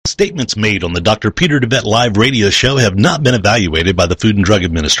Statements made on the Dr. Peter DeVette Live radio show have not been evaluated by the Food and Drug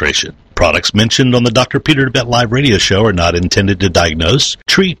Administration. Products mentioned on the Dr. Peter DeVette Live radio show are not intended to diagnose,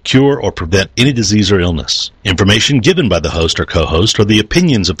 treat, cure, or prevent any disease or illness. Information given by the host or co-host are the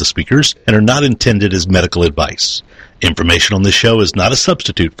opinions of the speakers and are not intended as medical advice. Information on this show is not a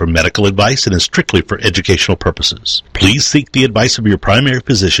substitute for medical advice and is strictly for educational purposes. Please seek the advice of your primary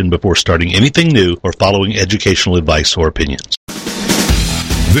physician before starting anything new or following educational advice or opinions.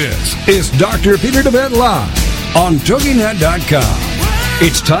 This is Dr. Peter DeVette Live on TogiNet.com.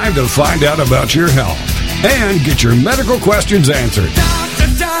 It's time to find out about your health and get your medical questions answered.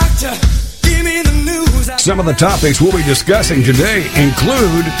 Doctor, give me the news. Some of the topics we'll be discussing today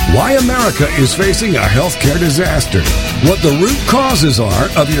include why America is facing a healthcare disaster, what the root causes are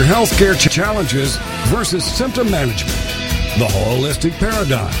of your healthcare challenges versus symptom management, the holistic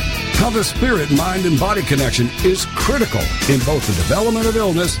paradigm, how the spirit, mind, and body connection is critical in both the development of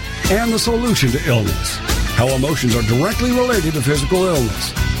illness and the solution to illness, how emotions are directly related to physical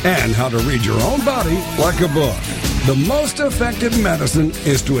illness, and how to read your own body like a book. The most effective medicine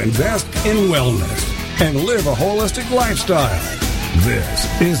is to invest in wellness and live a holistic lifestyle. This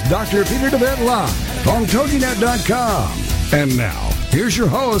is Dr. Peter DeVette Live on TogiNet.com. And now, here's your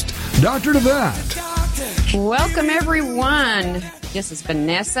host, Dr. DeVette. Welcome, everyone. This is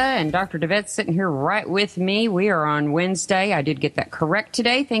Vanessa, and Dr. DeVette's sitting here right with me. We are on Wednesday. I did get that correct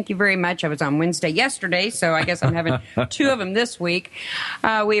today. Thank you very much. I was on Wednesday yesterday, so I guess I'm having two of them this week.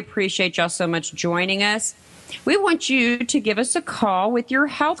 We appreciate y'all so much joining us. We want you to give us a call with your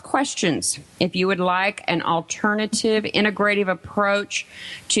health questions. If you would like an alternative, integrative approach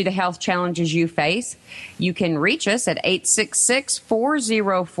to the health challenges you face, you can reach us at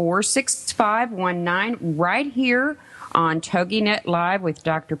 866-404-6519 right here on TogiNet Live with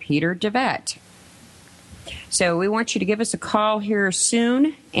Dr. Peter DeVette. So we want you to give us a call here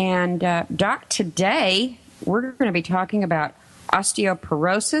soon. And Doc, today we're going to be talking about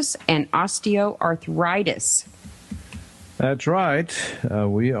osteoporosis and osteoarthritis. That's right.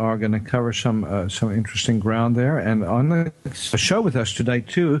 We are going to cover some interesting ground there. And on the show with us today,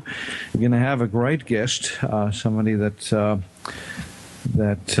 too, we're going to have a great guest, somebody that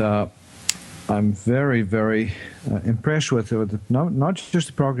I'm very, very impressed with not just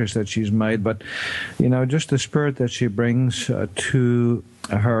the progress that she's made, but, just the spirit that she brings to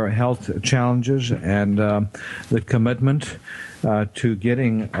her health challenges and the commitment to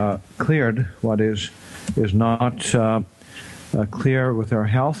getting cleared what is not clear with her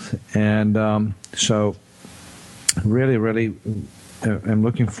health. And so really I'm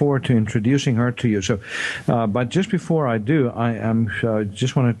looking forward to introducing her to you. So, but just before I do, I am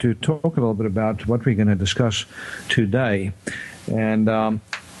just wanted to talk a little bit about what we're going to discuss today. And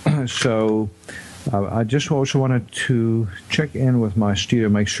so I just also wanted to check in with my studio,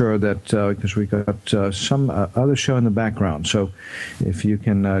 make sure that, because we got some other show in the background. So if you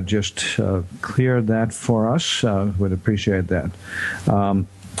can just clear that for us, would appreciate that.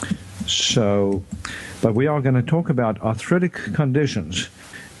 But we are going to talk about arthritic conditions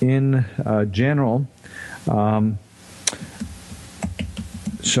in general.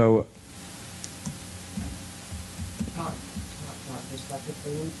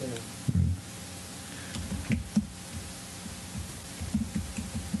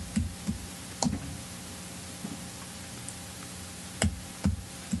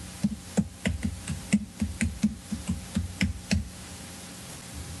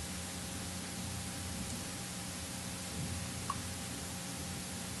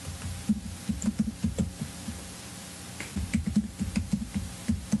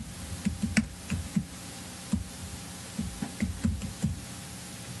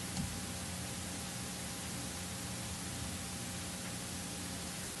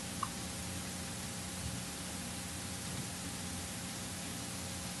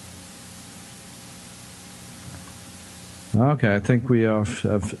 Okay, I think we are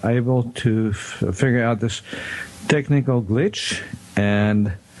able to figure out this technical glitch,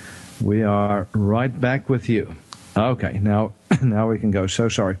 and we are right back with you. Okay, now we can go. So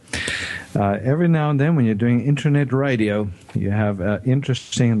sorry. Every now and then when you're doing internet radio, you have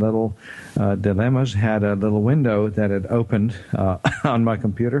interesting little dilemmas. Had a little window that had opened on my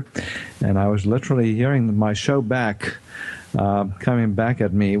computer, and I was literally hearing my show back coming back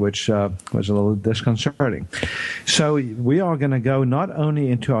at me, which was a little disconcerting. So we are going to go not only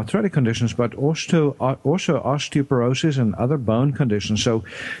into arthritic conditions, but also osteoporosis and other bone conditions. So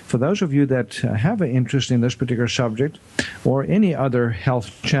for those of you that have an interest in this particular subject or any other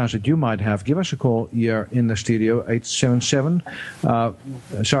health challenge that you might have, give us a call here in the studio,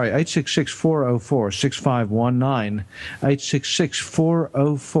 866-404-6519,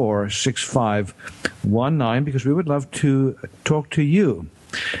 866-404-6519, because we would love to talk to you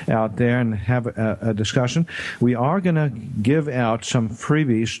out there and have a discussion. We are going to give out some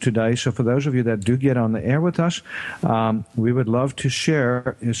freebies today, so for those of you that do get on the air with us, we would love to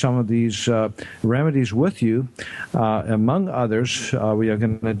share some of these remedies with you. Among others, we are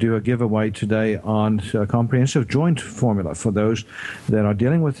going to do a giveaway today on a comprehensive joint formula for those that are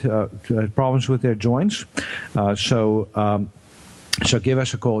dealing with problems with their joints. So give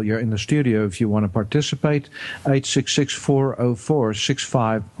us a call. You're in the studio if you want to participate.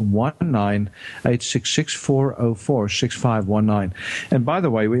 866-404-6519, 866-404-6519. And by the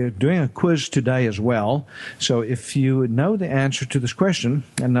way, we're doing a quiz today as well. So if you know the answer to this question,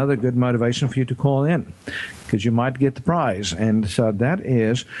 another good motivation for you to call in, because you might get the prize. And so that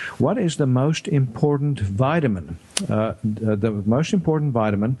is, what is the most important vitamin? The most important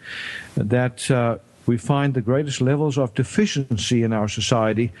vitamin that we find the greatest levels of deficiency in our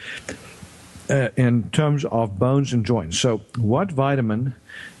society in terms of bones and joints. So what vitamin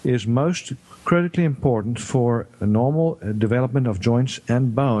is most critically important for a normal development of joints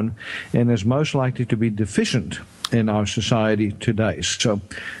and bone and is most likely to be deficient in our society today? So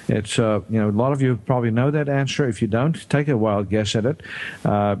it's, a lot of you probably know that answer. If you don't, take a wild guess at it,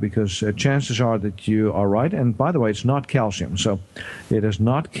 because chances are that you are right. And by the way, it's not calcium. So it is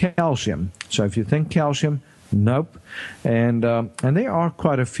not calcium. So if you think calcium, nope. And there are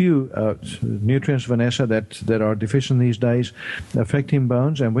quite a few nutrients, Vanessa, that are deficient these days, affecting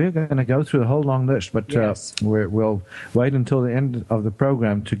bones. And we're going to go through the whole long list, but yes. We'll wait until the end of the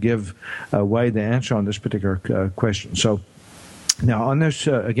program to give away the answer on this particular question. So now on this,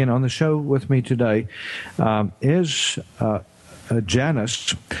 again, on the show with me today is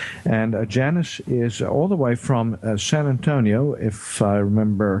Janice, and Janice is all the way from San Antonio, if I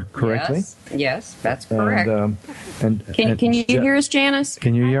remember correctly. Yes, that's correct. And can you hear us, Janice?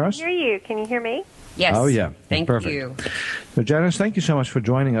 Can you hear us? I can hear you. Can you hear me? Yes. Oh, yeah. Thank Perfect. you. So, Janice, thank you so much for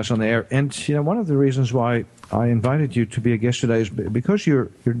joining us on the air. And, one of the reasons why I invited you to be a guest today is because you're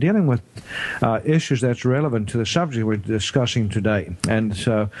dealing with issues that's relevant to the subject we're discussing today. And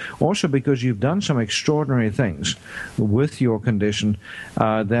also because you've done some extraordinary things with your condition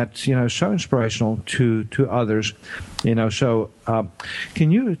that's, so inspirational to others. So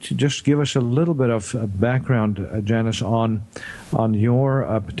can you just give us a little bit of background, Janice, on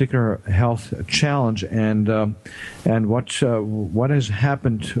your particular health challenge and what has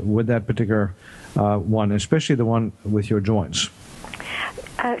happened with that particular one, especially the one with your joints?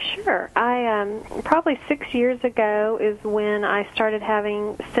 Sure. I probably 6 years ago is when I started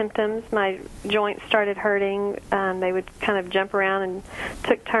having symptoms. My joints started hurting. They would kind of jump around and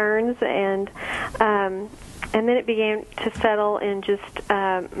took turns, and then it began to settle in just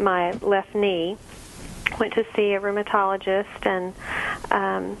my left knee. Went to see a rheumatologist, and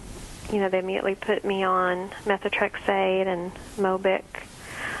they immediately put me on methotrexate and Mobic,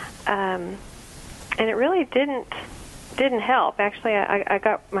 and it really didn't help. Actually,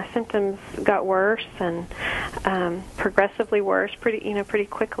 my symptoms got worse and progressively worse pretty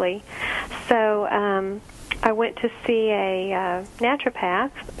quickly. So I went to see a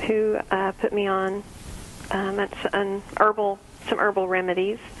naturopath who put me on some herbal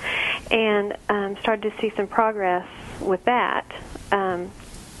remedies, and started to see some progress with that.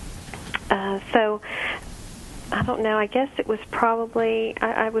 So I don't know. I guess it was probably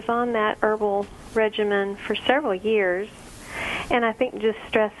I was on that herbal regimen for several years, and I think just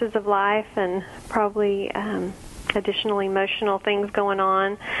stresses of life and probably additional emotional things going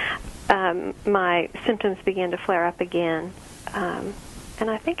on, my symptoms began to flare up again. And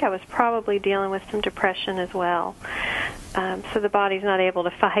I think I was probably dealing with some depression as well. So the body's not able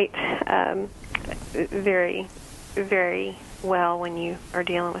to fight very, very well when you are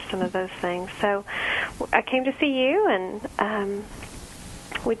dealing with some of those things. So I came to see you, and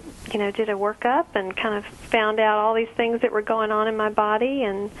we did a workup and kind of found out all these things that were going on in my body,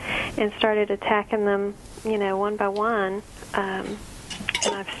 and started attacking them, one by one. And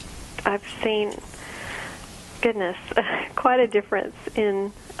I've seen, goodness, quite a difference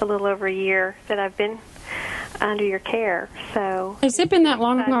in a little over a year that I've been under your care. So has it been that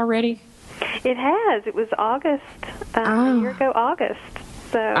long already? It has. It was August, a year ago, August.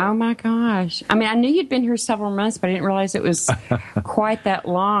 So. Oh my gosh! I mean, I knew you'd been here several months, but I didn't realize it was quite that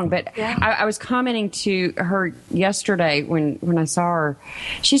long. But yeah. I was commenting to her yesterday when I saw her.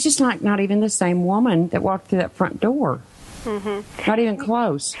 She's just not even the same woman that walked through that front door. Mm-hmm. Not even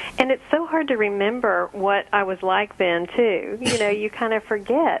close. And it's so hard to remember what I was like then, too. You know, you kind of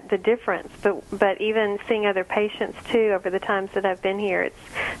forget the difference. But even seeing other patients, too, over the times that I've been here, it's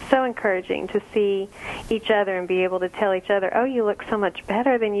so encouraging to see each other and be able to tell each other, oh, you look so much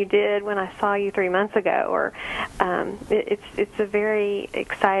better than you did when I saw you 3 months ago. Or it's a very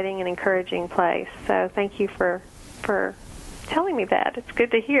exciting and encouraging place. So thank you for telling me that. It's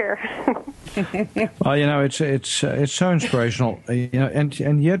good to hear. Well, you know, it's so inspirational. You know,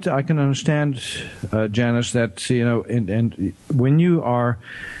 and yet I can understand, Janice, that you know, and when you are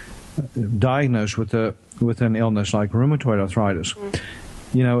diagnosed with an illness like rheumatoid arthritis,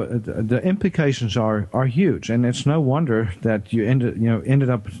 you know, the implications are huge, and it's no wonder that you ended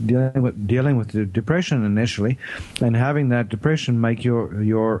up dealing with the depression initially, and having that depression make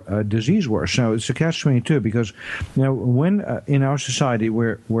your disease worse. So it's a catch-22 because, you know, when in our society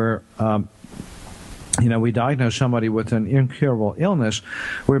where you know, we diagnose somebody with an incurable illness,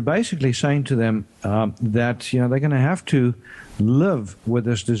 we're basically saying to them that, you know, they're going to have to live with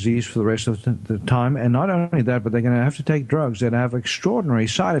this disease for the rest of the time. And not only that, but they're going to have to take drugs that have extraordinary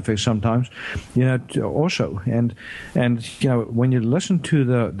side effects sometimes, you know, also. And you know, when you listen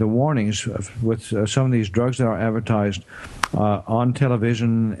to the warnings with some of these drugs that are advertised on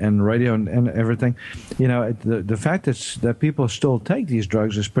television and radio and everything, you know, the fact that people still take these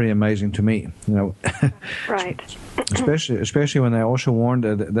drugs is pretty amazing to me, you know. Right. Especially when they also warned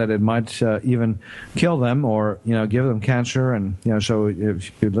that it might even kill them or, you know, give them cancer. And, you know, so if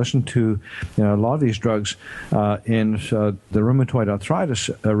you listen to, you know, a lot of these drugs in the rheumatoid arthritis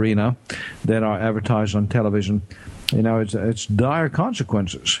arena that are advertised on television, you know, it's dire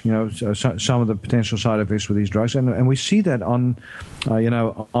consequences, you know, some of the potential side effects with these drugs. And we see that on, you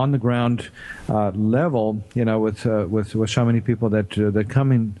know, on the ground level, you know, with so many people that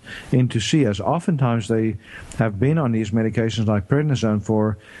come in to see us. Oftentimes they have been on these medications like prednisone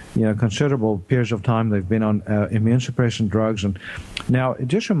for, you know, considerable periods of time. They've been on immune suppression drugs. And now,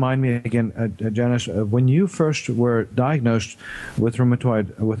 just remind me again, Janice, when you first were diagnosed with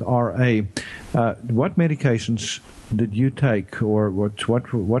rheumatoid, with RA, what medications did you take, or what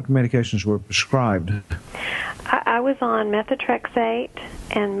medications were prescribed? I was on methotrexate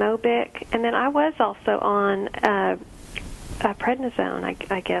and Mobic, and then I was also on prednisone,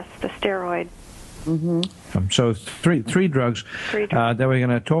 I guess, the steroid. Mm-hmm. So three drugs that we're going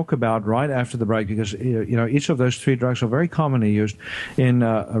to talk about right after the break, because you know, each of those three drugs are very commonly used in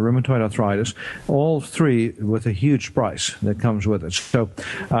rheumatoid arthritis. All three with a huge price that comes with it. So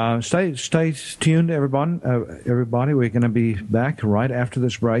stay tuned, everyone. Everybody, we're going to be back right after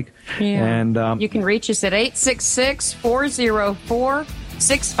this break. Yeah. And you can reach us at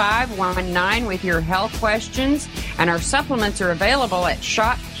 866-404-6519 with your health questions, and our supplements are available at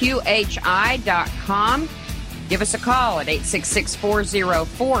shopqhi.com. Give us a call at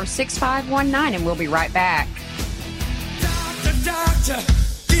 866-404-6519, and we'll be right back. Doctor,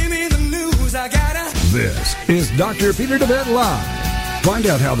 give me the news. I gotta. This is Dr. Peter DeVette Live. Find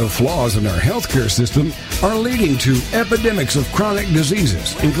out how the flaws in our healthcare system are leading to epidemics of chronic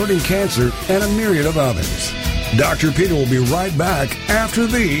diseases, including cancer and a myriad of others. Dr. Peter will be right back after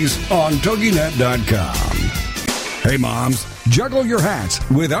these on TogiNet.com. Hey, moms, juggle your hats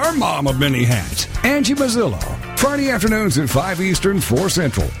with our mom of many hats, Angie Mazzillo. Friday afternoons at 5 Eastern, 4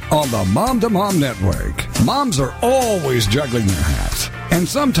 Central on the Mom to Mom Network. Moms are always juggling their hats. And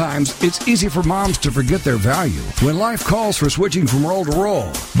sometimes it's easy for moms to forget their value when life calls for switching from role to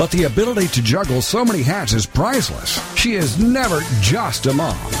role. But the ability to juggle so many hats is priceless. She is never just a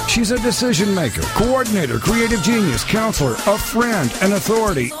mom. She's a decision maker, coordinator, creative genius, counselor, a friend, an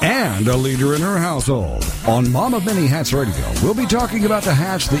authority, and a leader in her household. On Mom of Many Hats Radio, we'll be talking about the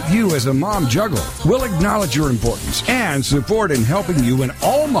hats that you as a mom juggle. We'll acknowledge your importance and support in helping you and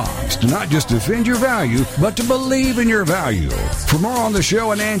all moms to not just defend your value, but to believe in your value. For more on the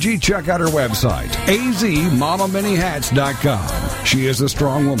show and Angie, check out her website, azmamamanyhats.com. She is a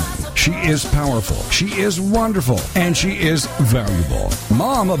strong woman. She is powerful. She is wonderful. And she is valuable.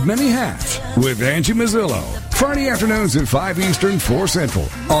 Mom of Many Hats with Angie Mazzillo. Friday afternoons at 5 Eastern, 4 Central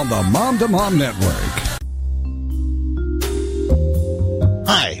on the Mom to Mom Network.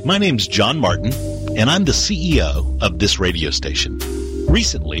 Hi, my name's John Martin, and I'm the CEO of this radio station.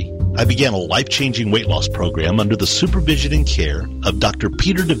 Recently, I began a life-changing weight loss program under the supervision and care of Dr.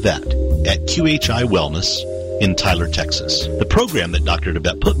 Peter DeVette at QHI Wellness in Tyler, Texas. The program that Dr.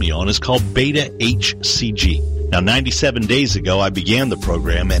 DeVette put me on is called Beta HCG. Now, 97 days ago, I began the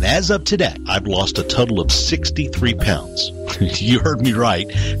program, and as of today, I've lost a total of 63 pounds. You heard me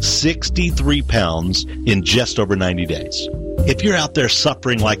right, 63 pounds in just over 90 days. If you're out there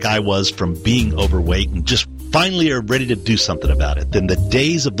suffering like I was from being overweight and just finally are ready to do something about it, then the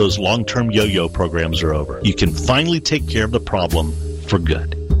days of those long-term yo-yo programs are over. You can finally take care of the problem for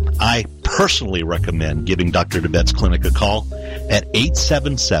good. I personally recommend giving Dr. DeVette's clinic a call at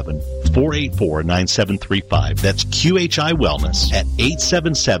 877-484-9735. That's QHI Wellness at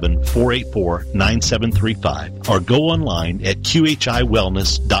 877-484-9735. Or go online at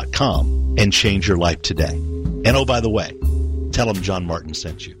QHIWellness.com and change your life today. And oh, by the way, tell them John Martin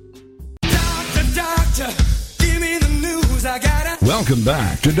sent you. Doctor, give me the news. I gotta. Welcome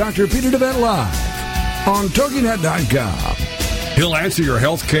back to Dr. Peter DeVette Live on TogiNet.com. He'll answer your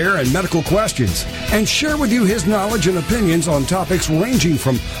health care and medical questions and share with you his knowledge and opinions on topics ranging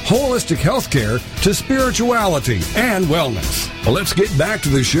from holistic health care to spirituality and wellness. Let's get back to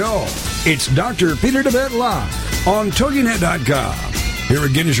the show. It's Dr. Peter DeVette Live on TogiNet.com. Here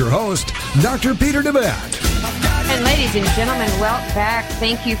again is your host, Dr. Peter DeVette. And ladies and gentlemen, welcome back.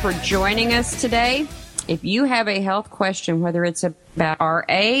 Thank you for joining us today. If you have a health question, whether it's about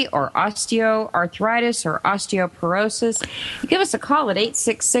RA or osteoarthritis or osteoporosis, give us a call at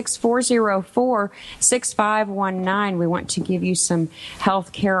 866-404-6519. We want to give you some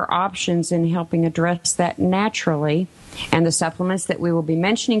health care options in helping address that naturally. And the supplements that we will be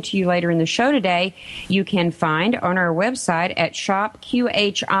mentioning to you later in the show today, you can find on our website at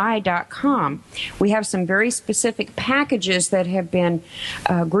shopqhi.com. We have some very specific packages that have been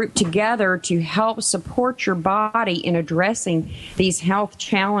grouped together to help support your body in addressing these health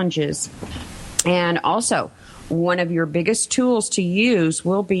challenges. And also, one of your biggest tools to use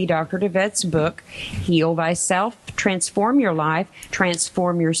will be Dr. DeVette's book, Heal Thyself, Transform Your Life,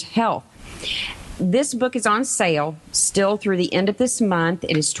 Transform Your Health. This book is on sale still through the end of this month.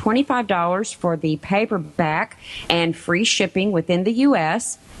 It is $25 for the paperback and free shipping within the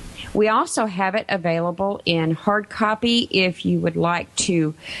U.S. We also have it available in hard copy if you would like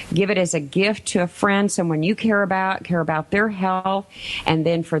to give it as a gift to a friend, someone you care about their health. And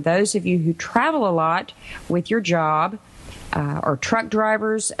then for those of you who travel a lot with your job, or truck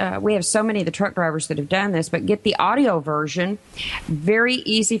drivers. We have so many of the truck drivers that have done this, but get the audio version. Very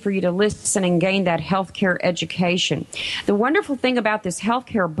easy for you to listen and gain that healthcare education. The wonderful thing about this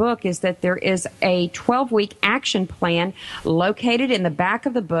healthcare book is that there is a 12-week action plan located in the back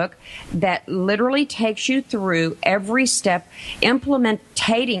of the book that literally takes you through every step, implementing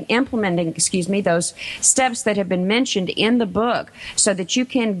those steps that have been mentioned in the book so that you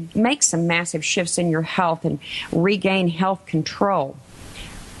can make some massive shifts in your health and regain health control.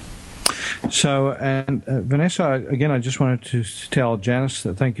 So, and Vanessa, again, I just wanted to tell Janice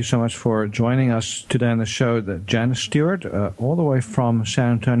that thank you so much for joining us today on the show. That Janice Stewart, all the way from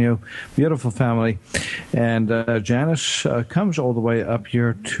San Antonio, beautiful family, and Janice comes all the way up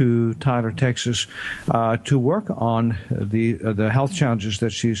here to Tyler, Texas, to work on the health challenges that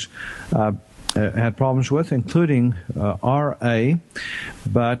she's had problems with, including RA,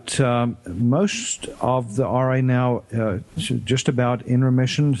 but most of the RA now just about in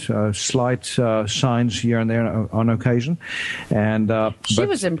remission, slight signs here and there on occasion. And she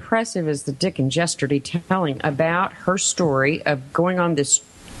was impressive as the Dickens yesterday, telling about her story of going on this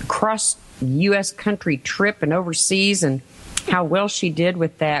cross U.S. country trip and overseas and how well she did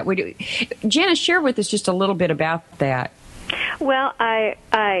with that. Janice, share with us just a little bit about that. Well, I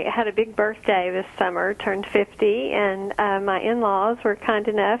had a big birthday this summer, turned 50, and my in-laws were kind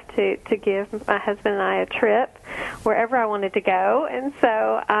enough to give my husband and I a trip wherever I wanted to go. And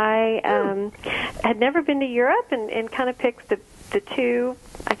so I had never been to Europe and kind of picked the two,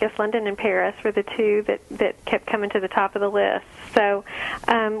 I guess London and Paris were the two that kept coming to the top of the list. So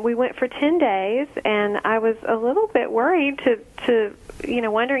we went for 10 days, and I was a little bit worried to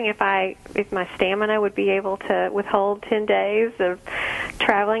wondering if my stamina would be able to withhold 10 days of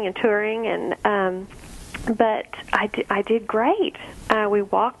traveling and touring, and but I did great. We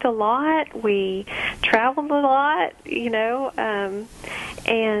walked a lot, we traveled a lot, and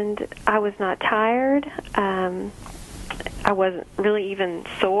I was not tired. I wasn't really even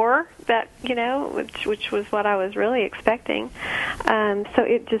sore, which was what I was really expecting. So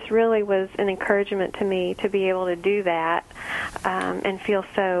it just really was an encouragement to me to be able to do that and feel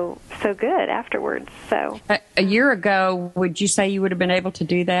so good afterwards. So a year ago, would you say you would have been able to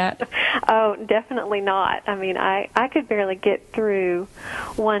do that? Oh, definitely not. I mean, I could barely get through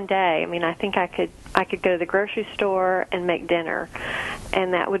one day. I mean, I think I could go to the grocery store and make dinner,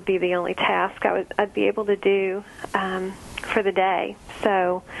 and that would be the only task I'd be able to do for the day.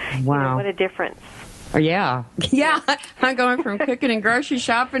 So, wow. What a difference. Oh, yeah. Yeah. I'm going from cooking and grocery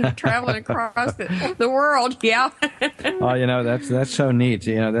shopping to traveling across the world. Yeah. Oh, that's so neat.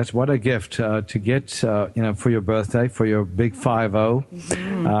 That's what a gift to get, for your birthday, for your big 5-0.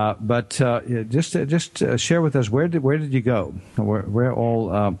 Mm-hmm. But just share with us, where did you go? Where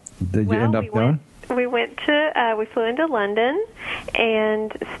all did you end up going? We flew into London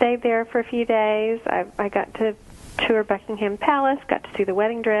and stayed there for a few days. I got to tour Buckingham Palace, got to see the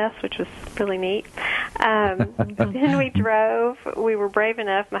wedding dress, which was really neat. Then we drove. We were brave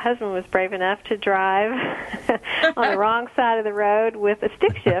enough, my husband was brave enough to drive on the wrong side of the road with a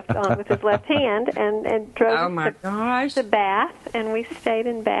stick shift on with his left hand and drove to Bath, and we stayed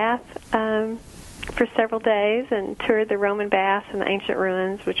in Bath for several days and toured the Roman baths and the ancient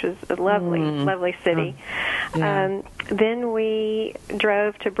ruins, which was a lovely city. Yeah. Then we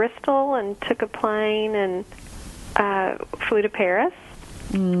drove to Bristol and took a plane and flew to Paris,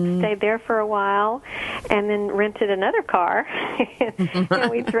 stayed there for a while, and then rented another car. And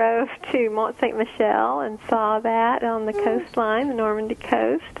we drove to Mont Saint Michel and saw that on the coastline, the Normandy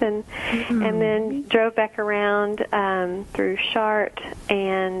coast, and then drove back around through Chartres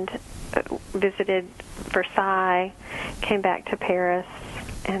and visited Versailles, came back to Paris,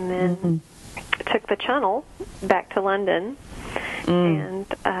 and then took the Channel back to London, and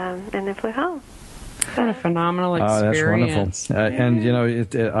then flew home. What a phenomenal experience. Oh, that's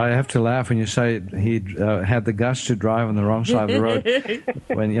wonderful. And, I have to laugh when you say he had the guts to drive on the wrong side of the road.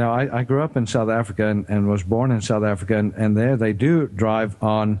 When, I grew up in South Africa and was born in South Africa, and there they do drive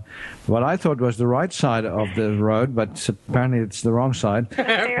on what I thought was the right side of the road, but apparently it's the wrong side.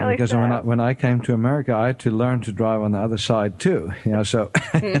 Because when I came to America, I had to learn to drive on the other side too. So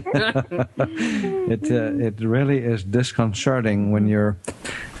it really is disconcerting when you're,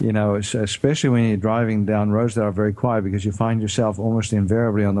 especially when you're driving down roads that are very quiet, because you find yourself almost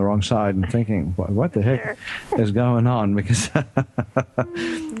invariably on the wrong side and thinking, what the heck is going on? Because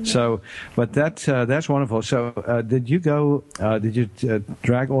but that's wonderful. So did you go? Did you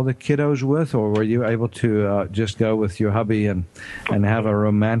drag all the kiddos with, or were you able to just go with your hubby and have a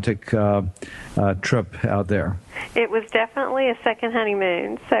romantic trip out there? It was definitely a second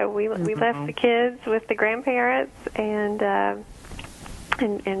honeymoon. So we left the kids with the grandparents and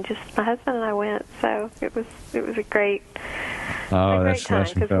just my husband and I went. So it was a great time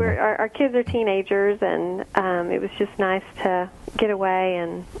because our kids are teenagers, and it was just nice to get away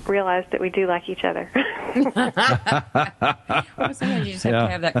and realize that we do like each other. Well, sometimes you just have to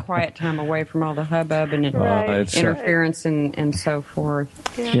have that quiet time away from all the hubbub and interference and so forth.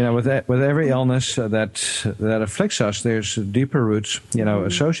 Yeah. With every illness that afflicts us, there's deeper roots,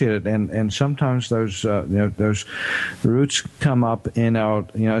 associated, and sometimes those roots come up in our,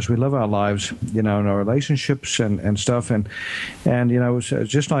 as we live our lives, in our relationships and stuff, and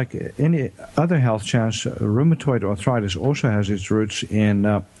just like any other health challenge, rheumatoid arthritis also has its roots in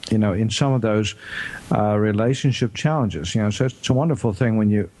some of those relationship challenges. So it's a wonderful thing when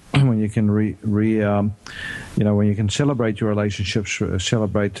you can when you can celebrate your relationships,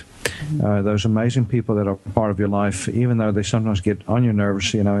 celebrate those amazing people that are part of your life, even though they sometimes get on your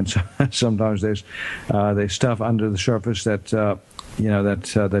nerves, and sometimes there's stuff under the surface that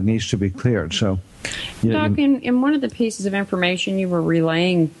that needs to be cleared. So, Doc, in one of the pieces of information you were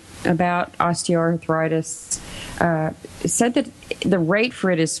relaying about osteoarthritis, said that the rate for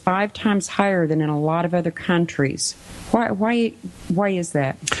it is 5 times higher than in a lot of other countries. Why is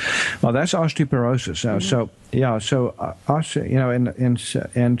that? Well, that's osteoporosis.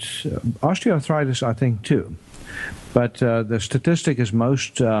 And osteoarthritis, I think, too. But the statistic is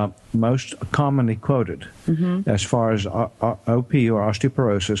most commonly quoted as far as OP or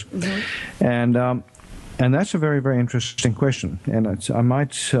osteoporosis, and that's a very, very interesting question. And I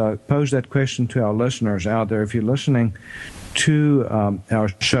might pose that question to our listeners out there. If you're listening to our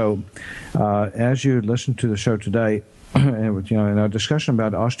show, as you listen to the show today, in our discussion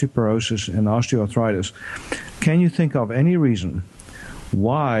about osteoporosis and osteoarthritis, can you think of any reason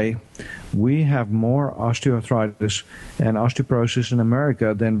why we have more osteoarthritis and osteoporosis in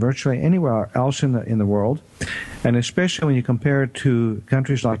America than virtually anywhere else in the world? And especially when you compare it to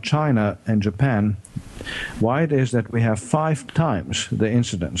countries like China and Japan, why it is that we have 5 times the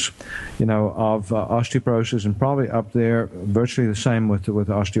incidence, of osteoporosis, and probably up there virtually the same with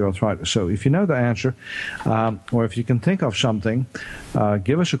osteoarthritis. So if you know the answer, or if you can think of something,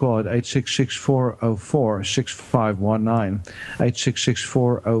 give us a call at 866-404-6519,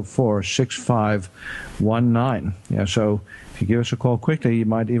 866-404-6519. So if you give us a call quickly, you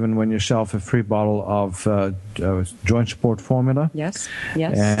might even win yourself a free bottle of joint support formula. Yes.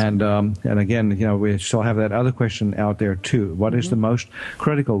 And again, we still have that other question out there too. What is the most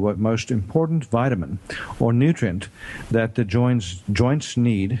critical, most important vitamin or nutrient that the joints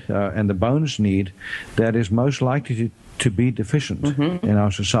need and the bones need that is most likely to be deficient in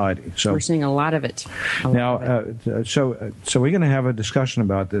our society? So we're seeing a lot of it. So we're going to have a discussion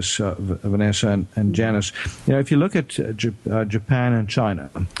about this, Vanessa and Janice. If you look at Japan and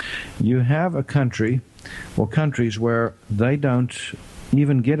China, you have a country or countries where they don't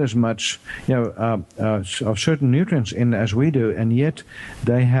even get as much of certain nutrients in as we do, and yet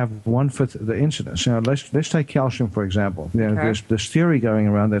they have 1/5 the incidence. Let's take calcium, for example. There's this theory going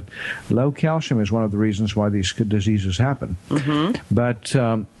around that low calcium is one of the reasons why these diseases happen. But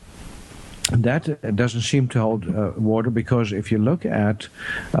that doesn't seem to hold water, because if you look at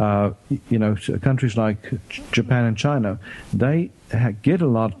countries like Japan and China, they get a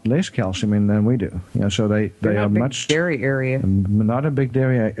lot less calcium in than we do. So they are much dairy area, not a big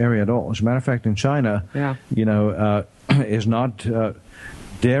dairy area at all. As a matter of fact, in China, is not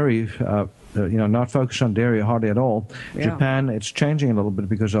dairy. Not focused on dairy hardly at all. Yeah. Japan, it's changing a little bit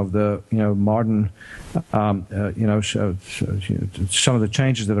because of the modern, some of the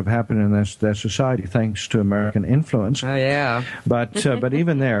changes that have happened in their society thanks to American influence. Oh yeah. But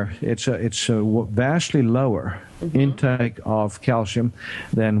even there, it's a vastly lower intake of calcium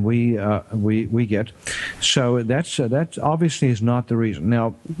than we get. So that obviously is not the reason.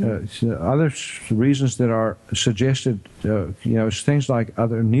 Now, other reasons that are suggested, things like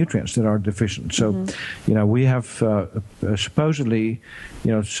other nutrients that are deficient. So, we have supposedly,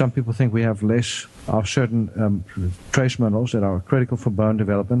 some people think we have less of certain trace minerals that are critical for bone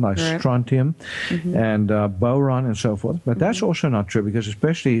development, like strontium and boron and so forth. But that's also not true, because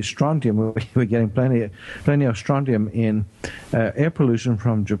especially strontium, we're getting plenty of strontium in air pollution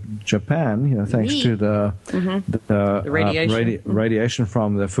from Japan, thanks to the radiation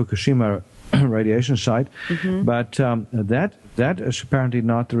from the Fukushima radiation site. But that is apparently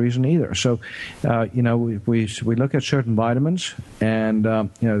not the reason either. So, we look at certain vitamins, and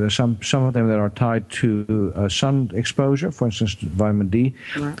there's some of them that are tied to sun exposure, for instance, vitamin D,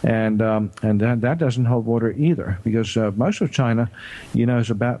 and that doesn't hold water either, because most of China, is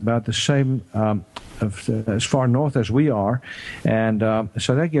about the same. As far north as we are, and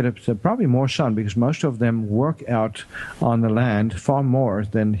so they get probably more sun, because most of them work out on the land far more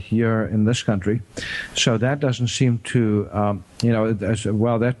than here in this country. So that doesn't seem to,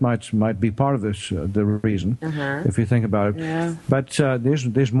 that might be part of this the reason, if you think about it. Yeah. But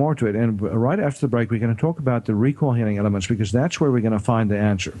there's more to it, and right after the break, we're going to talk about the recall healing elements, because that's where we're going to find the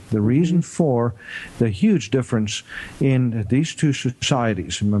answer. The reason for the huge difference in these two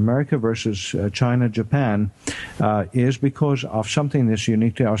societies, America versus China, Japan, is because of something that's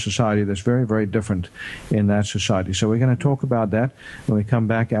unique to our society that's very, very different in that society. So we're going to talk about that when we come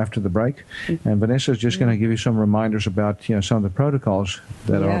back after the break. And Vanessa is just going to give you some reminders about some of the protocols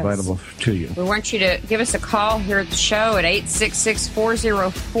that are available to you. We want you to give us a call here at the show at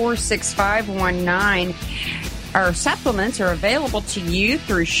 866-404-6519. Our supplements are available to you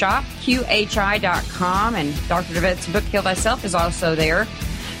through shopqhi.com, and Dr. DeVette's book, Heal Thyself, is also there.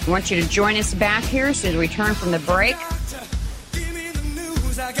 We want you to join us back here as soon as we return from the break.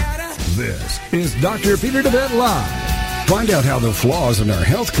 This is Dr. Peter DeVette Live. Find out how the flaws in our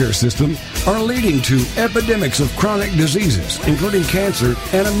healthcare system are leading to epidemics of chronic diseases, including cancer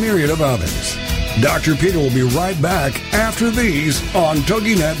and a myriad of others. Dr. Peter will be right back after these on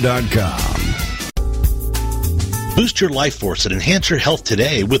TogiNet.com. Boost your life force and enhance your health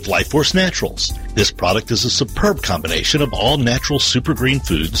today with Life Force Naturals. This product is a superb combination of all natural super green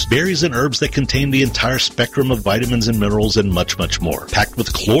foods, berries, and herbs that contain the entire spectrum of vitamins and minerals and much, much more. Packed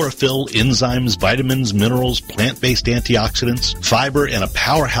with chlorophyll, enzymes, vitamins, minerals, plant-based antioxidants, fiber, and a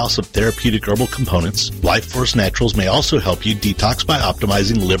powerhouse of therapeutic herbal components, Life Force Naturals may also help you detox by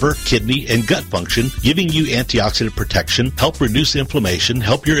optimizing liver, kidney, and gut function, giving you antioxidant protection, help reduce inflammation,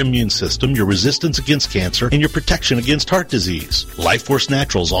 help your immune system, your resistance against cancer, and your protection against heart disease. Life Force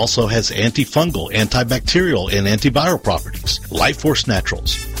Naturals also has antifungal, antibacterial, and antiviral properties. Life Force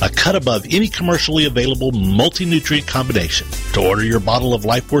Naturals, a cut above any commercially available multi-nutrient combination. To order your bottle of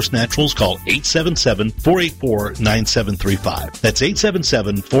Life Force Naturals, call 877-484-9735. That's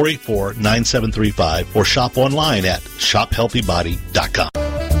 877-484-9735, or shop online at shophealthybody.com.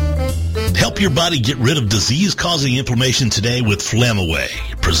 Help your body get rid of disease-causing inflammation today with Phlegm Away.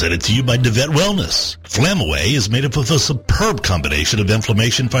 Presented to you by DeVette Wellness. Flamaway is made up of a superb combination of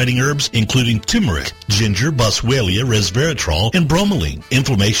inflammation-fighting herbs, including turmeric, ginger, boswellia, resveratrol, and bromelain.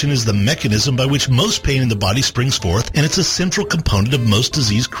 Inflammation is the mechanism by which most pain in the body springs forth, and it's a central component of most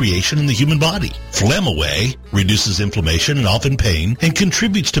disease creation in the human body. Flamaway reduces inflammation and often pain, and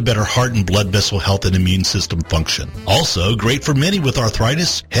contributes to better heart and blood vessel health and immune system function. Also, great for many with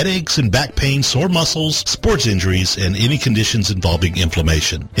arthritis, headaches, and back pain, sore muscles, sports injuries, and any conditions involving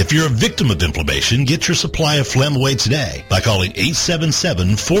inflammation. If you're a victim of inflammation, get your supply of Flamaway today by calling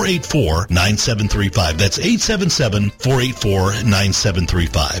 877-484-9735. That's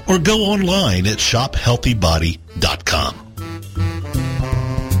 877-484-9735. Or go online at shophealthybody.com.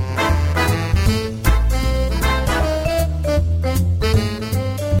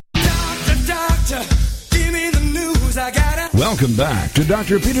 Doctor, give me the news. I gotta. Welcome back to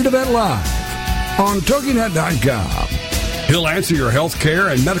Dr. Peter DeVette Live on TogiNet.com. He'll answer your health care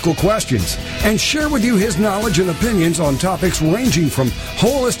and medical questions and share with you his knowledge and opinions on topics ranging from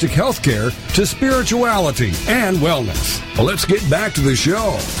holistic health care to spirituality and wellness. Well, let's get back to the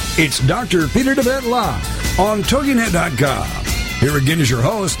show. It's Dr. Peter DeVette Live on TogiNet.com. Here again is your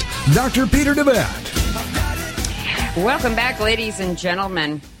host, Dr. Peter DeVette. Welcome back, ladies and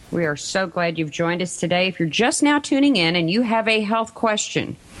gentlemen. We are so glad you've joined us today. If you're just now tuning in and you have a health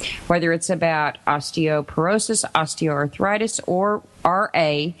question, whether it's about osteoporosis, osteoarthritis, or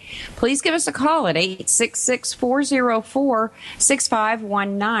RA, please give us a call at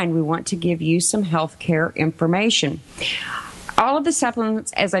 866-404-6519. We want to give you some health care information. All of the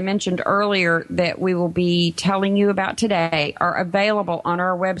supplements, as I mentioned earlier, that we will be telling you about today are available on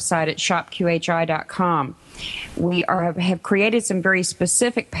our website at shopqhi.com. We have created some very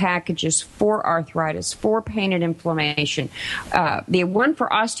specific packages for arthritis, for pain and inflammation. The one for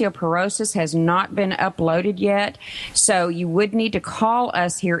osteoporosis has not been uploaded yet, so you would need to call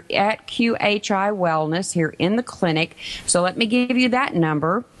us here at QHI Wellness here in the clinic. So let me give you that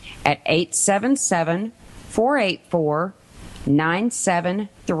number at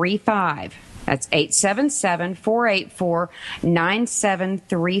 877-484-9735. That's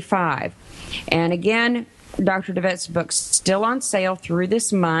 877-484-9735. And again, Dr. DeVette's book's still on sale through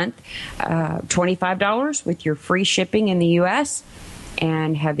this month, $25 with your free shipping in the U.S.,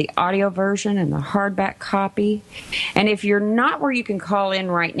 and have the audio version and the hardback copy. And if you're not where you can call in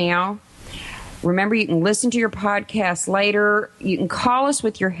right now, remember, you can listen to your podcast later. You can call us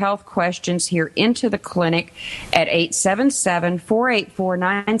with your health questions here into the clinic at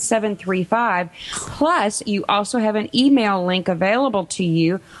 877-484-9735. Plus, you also have an email link available to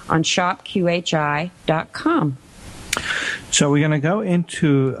you on shopqhi.com. So we're going to go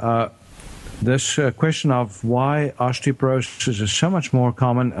into this question of why osteoporosis is so much more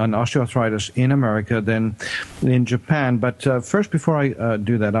common and osteoarthritis in America than in Japan. But first, before I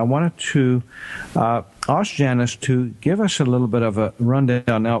do that, I wanted to ask Janice to give us a little bit of a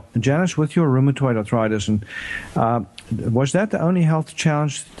rundown. Now, Janice, with your rheumatoid arthritis, and was that the only health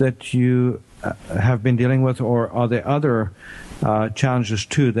challenge that you have been dealing with, or are there other challenges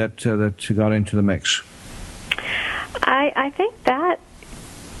too that got into the mix? I think that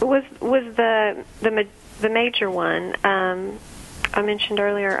was the major one. I mentioned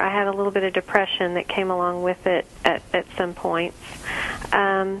earlier I had a little bit of depression that came along with it at some points.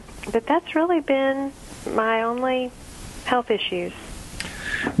 But that's really been my only health issues.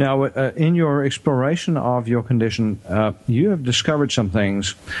 Now, in your exploration of your condition, you have discovered some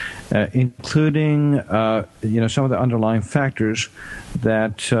things, including some of the underlying factors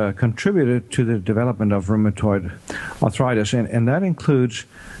that contributed to the development of rheumatoid arthritis, and that includes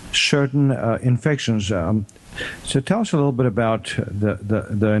certain infections. So tell us a little bit about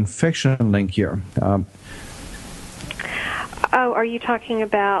the infection link here. Are you talking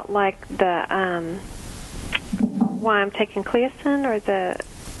about like the why I'm taking Cleocin or the?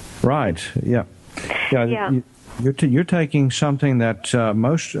 Right. Yeah. You're taking something that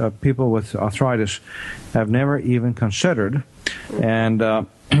most people with arthritis have never even considered, and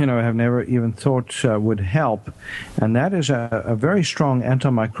have never even thought would help, and that is a very strong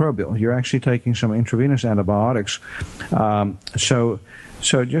antimicrobial. You're actually taking some intravenous antibiotics. So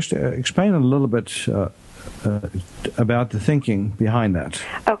just explain a little bit about the thinking behind that.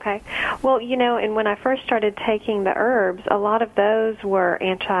 Okay. Well, and when I first started taking the herbs, a lot of those were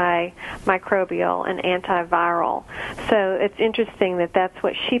antimicrobial and antiviral. So it's interesting that that's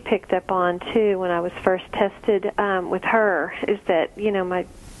what she picked up on, too, when I was first tested with her, is that,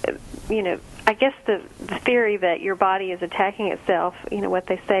 I guess the theory that your body is attacking itself, what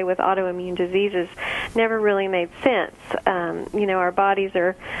they say with autoimmune diseases, never really made sense. Our bodies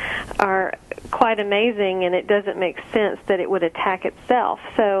are quite amazing, and it doesn't make sense that it would attack itself.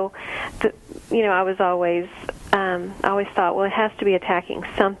 So, I was always thought, well, it has to be attacking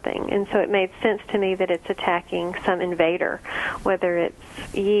something, and so it made sense to me that it's attacking some invader, whether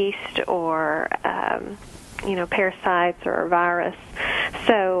it's yeast or parasites or a virus.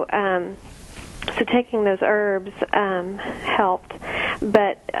 So taking those herbs helped.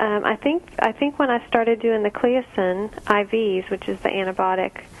 But I think when I started doing the Cleocin IVs, which is the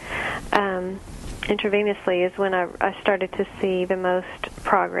antibiotic intravenously, is when I started to see the most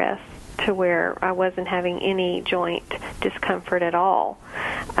progress, to where I wasn't having any joint discomfort at all,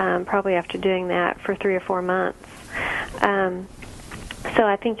 probably after doing that for 3 or 4 months. So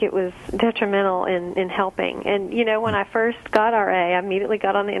I think it was detrimental in helping. And, when I first got RA, I immediately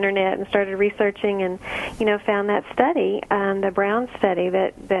got on the Internet and started researching and, found that study, the Brown study,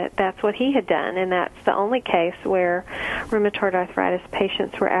 that's what he had done. And that's the only case where rheumatoid arthritis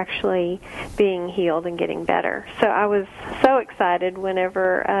patients were actually being healed and getting better. So I was so excited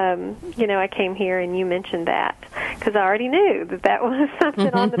whenever, I came here and you mentioned that, because I already knew that was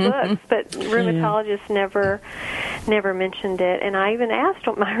something on the books, but rheumatologists never mentioned it. And I even asked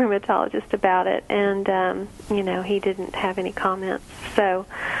my rheumatologist about it, and he didn't have any comments. So,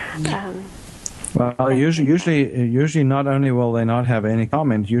 well, usually, not only will they not have any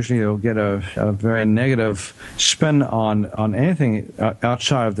comment, usually they'll get a very negative spin on anything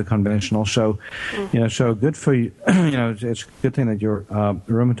outside of the conventional. So, so good for you. It's a good thing that your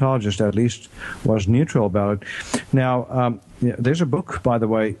rheumatologist at least was neutral about it. Now, there's a book, by the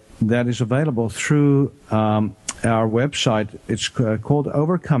way, that is available through our website. It's called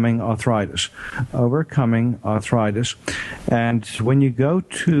Overcoming Arthritis. Overcoming Arthritis. And when you go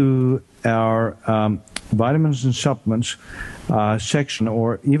to our vitamins and supplements section,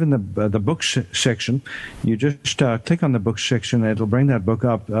 or even the books section, you just click on the books section, and it'll bring that book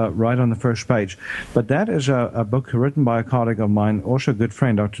up right on the first page. But that is a book written by a colleague of mine, also a good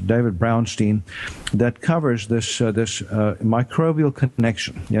friend, Dr. David Brownstein, that covers this microbial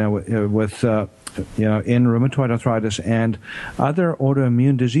connection, with in rheumatoid arthritis and other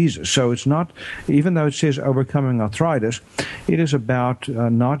autoimmune diseases. So it's not, even though it says overcoming arthritis, it is about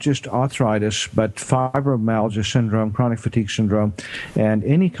not just arthritis, but fibromyalgia syndrome, chronic fatigue syndrome, and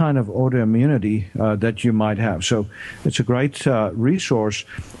any kind of autoimmunity that you might have. So it's a great resource,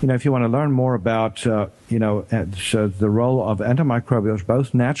 if you want to learn more about the role of antimicrobials,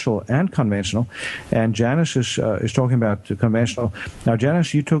 both natural and conventional. And Janice is talking about conventional. Now,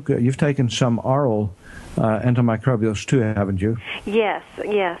 Janice, you've taken some oral antimicrobials too, haven't you? Yes.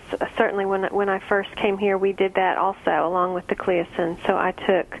 Certainly. When I first came here, we did that also, along with the Cleocin. So I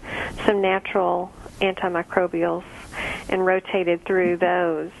took some natural antimicrobials and rotated through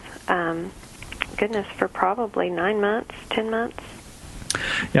those. For probably 9 months, 10 months.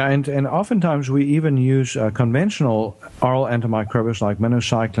 Yeah, and oftentimes we even use conventional oral antimicrobials like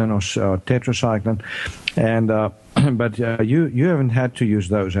minocycline or tetracycline, and but you haven't had to use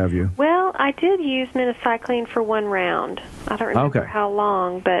those, have you? Well, I did use minocycline for 1 round. I don't remember how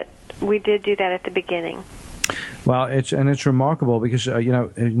long, but we did do that at the beginning. Well, it's remarkable because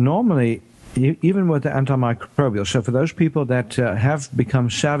normally, even with the antimicrobials, so for those people that have become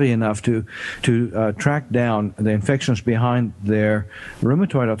savvy enough to track down the infections behind their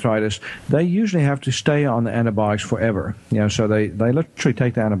rheumatoid arthritis, they usually have to stay on the antibiotics forever. So they literally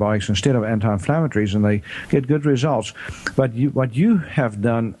take the antibiotics instead of anti-inflammatories, and they get good results. But what you have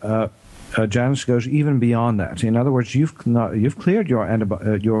done, Janice, goes even beyond that. In other words, you've cleared your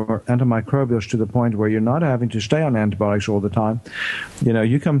antimicrobials to the point where you're not having to stay on antibiotics all the time.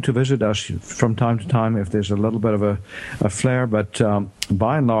 You come to visit us from time to time if there's a little bit of a flare, but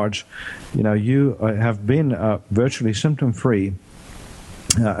by and large, you have been virtually symptom-free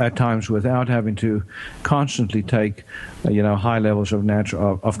at times without having to constantly take high levels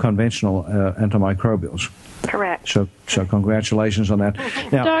of conventional antimicrobials. Correct. So congratulations on that.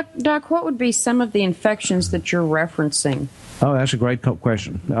 Now, Doc, what would be some of the infections that you're referencing? Oh, that's a great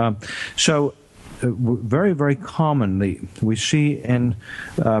question. Very, very commonly we see in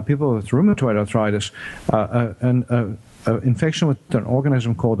people with rheumatoid arthritis an infection with an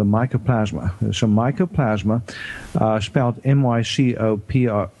organism called the mycoplasma. So mycoplasma, spelled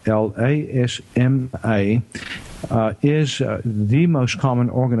mycoplasma, is the most common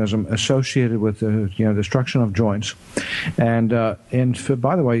organism associated with the destruction of joints. And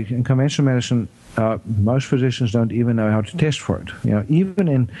by the way, in conventional medicine, most physicians don't even know how to test for it. Even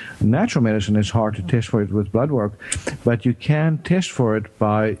in natural medicine, it's hard to test for it with blood work, but you can test for it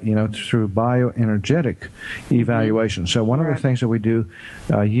by, through bioenergetic evaluation. So one of the things that we do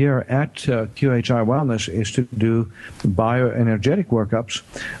here at QHI Wellness is to do bioenergetic workups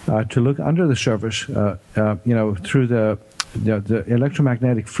to look under the surface, through the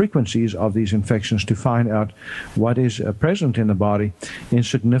electromagnetic frequencies of these infections to find out what is present in the body in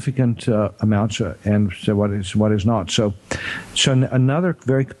significant amounts and so what is not. So another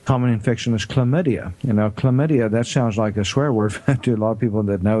very common infection is chlamydia. Chlamydia, that sounds like a swear word to a lot of people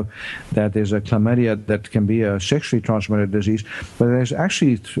that know that there's a chlamydia that can be a sexually transmitted disease, but there's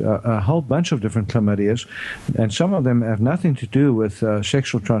actually a whole bunch of different chlamydias, and some of them have nothing to do with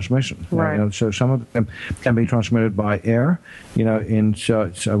sexual transmission. Right. So some of them can be transmitted by air.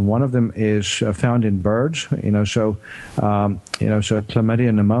 So one of them is found in birds. So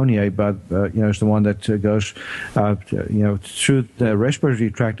chlamydia pneumoniae, but is the one that goes, through the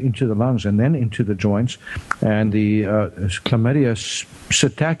respiratory tract into the lungs and then into the joints. And the chlamydia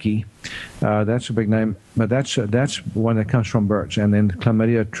psittaci, that's a big name, but that's one that comes from birds. And then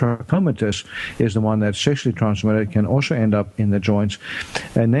chlamydia trachomatis is the one that's sexually transmitted, can also end up in the joints.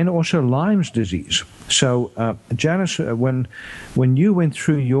 And then also Lyme's disease. So, Janice, when you went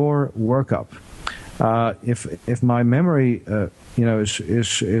through your workup, if my memory,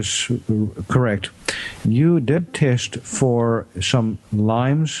 is correct, you did test for some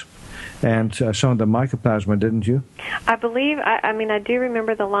Lyme's and some of the mycoplasma, didn't you? I believe, I do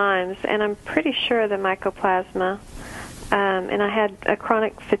remember the Lyme's, and I'm pretty sure the mycoplasma, and I had a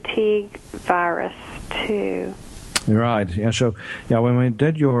chronic fatigue virus, too. Right. Yeah. So, when we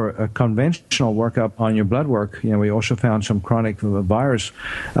did your conventional workup on your blood work, we also found some chronic virus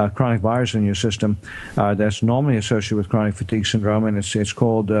in your system that's normally associated with chronic fatigue syndrome, and it's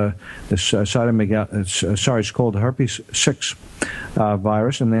called it's called herpes 6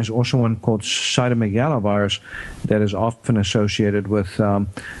 virus, and there's also one called cytomegalovirus that is often associated with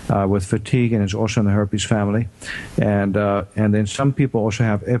fatigue, and it's also in the herpes family, and then some people also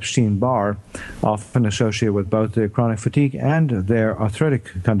have Epstein-Barr, often associated with both the chronic fatigue and their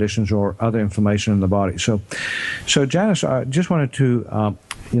arthritic conditions or other inflammation in the body. So Janice, I just wanted to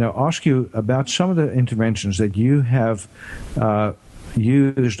ask you about some of the interventions that you have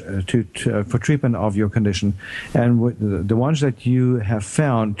used for treatment of your condition, and the ones that you have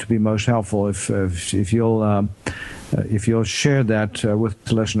found to be most helpful. If you'll share that with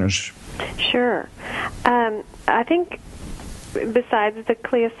the listeners. Sure. I think besides the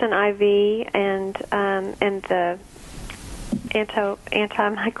Cleocin IV and the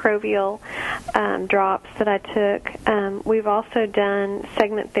antimicrobial drops that I took, we've also done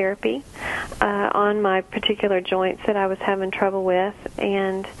segment therapy on my particular joints that I was having trouble with,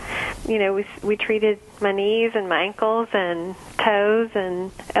 and we treated my knees and my ankles and toes and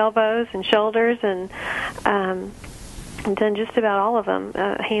elbows and shoulders, and done just about all of them,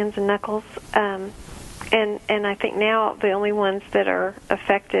 hands and knuckles. And I think now the only ones that are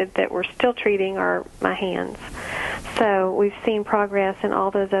affected that we're still treating are my hands. So we've seen progress in all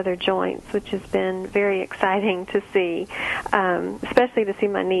those other joints, which has been very exciting to see, especially to see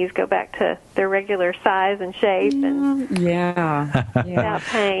my knees go back to their regular size and shape and without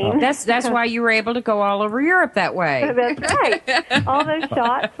pain. That's why you were able to go all over Europe that way. That's right. All those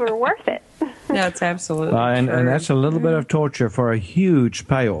shots were worth it. That's absolutely and true. that's a little bit of torture for a huge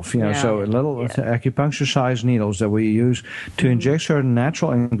payoff. So little acupuncture-sized needles that we use to inject certain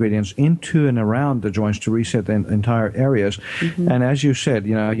natural ingredients into and around the joints to reset the entire areas. And as you said,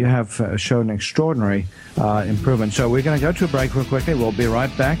 you have shown extraordinary improvement. So we're going to go to a break real quickly. We'll be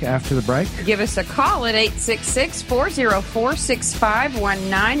right back after the break. Give us a call at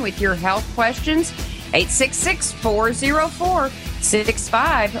 866-404-6519 with your health questions.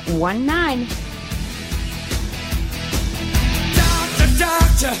 866-404-6519.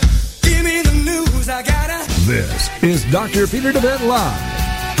 Doctor, give me the news. I gotta. This is Dr. Peter DeVette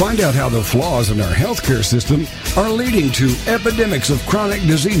Live. Find out how the flaws in our healthcare system are leading to epidemics of chronic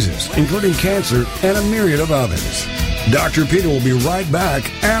diseases, including cancer and a myriad of others. Dr. Peter will be right back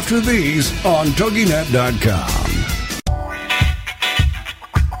after these on TogiNet.com.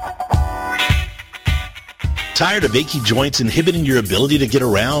 Tired of achy joints inhibiting your ability to get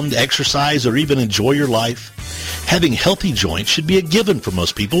around, exercise, or even enjoy your life? Having healthy joints should be a given for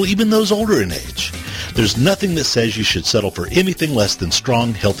most people, even those older in age. There's nothing that says you should settle for anything less than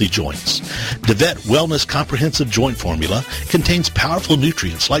strong, healthy joints. DeVette Wellness Comprehensive Joint Formula contains powerful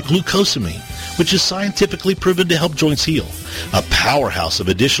nutrients like glucosamine, which is scientifically proven to help joints heal. A powerhouse of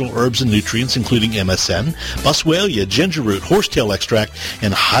additional herbs and nutrients including MSM, boswellia, ginger root, horsetail extract,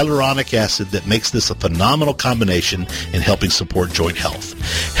 and hyaluronic acid that makes this a phenomenal combination in helping support joint health.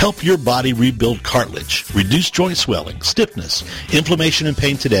 Help your body rebuild cartilage, reduce joint swelling, stiffness, inflammation, and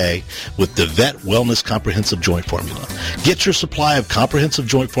pain today with the Vet Wellness Comprehensive Joint Formula. Get your supply of Comprehensive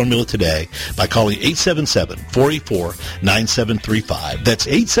Joint Formula today by calling 877-484-9735. That's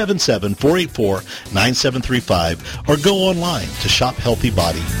 877-484-9735, or go online to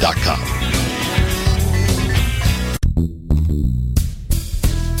shophealthybody.com.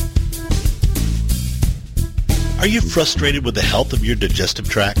 Are you frustrated with the health of your digestive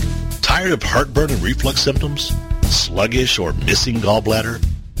tract? Tired of heartburn and reflux symptoms? Sluggish or missing gallbladder?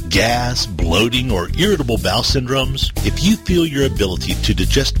 Gas, bloating, or irritable bowel syndromes? If you feel your ability to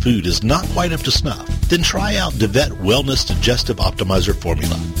digest food is not quite up to snuff, then try out DeVette Wellness Digestive Optimizer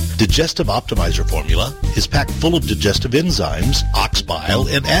Formula. Digestive Optimizer Formula is packed full of digestive enzymes, ox bile,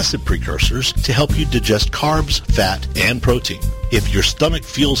 and acid precursors to help you digest carbs, fat, and protein. If your stomach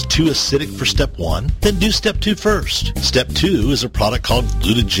feels too acidic for step 1, then do step 2 first. Step 2 is a product called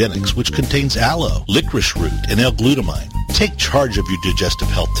Glutagenics, which contains aloe, licorice root, and L-glutamine. Take charge of your digestive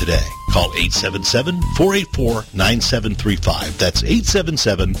health today. Call 877-484-9735. That's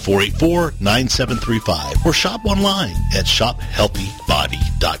 877-484-9735. Or shop online at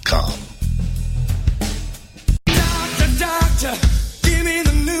shophealthybody.com. Doctor, give me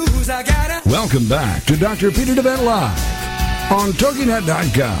the news. I gotta... Welcome back to Dr. Peter DeVette Live on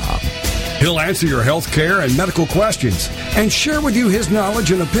TogiNet.com. He'll answer your health care and medical questions and share with you his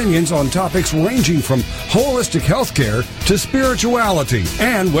knowledge and opinions on topics ranging from holistic health care to spirituality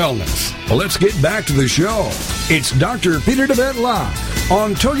and wellness. Well, let's get back to the show. It's Dr. Peter DeVette Live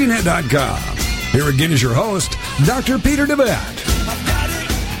on TogiNet.com. Here again is your host, Dr. Peter DeVette.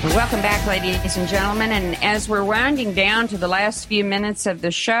 Welcome back, ladies and gentlemen. And as we're winding down to the last few minutes of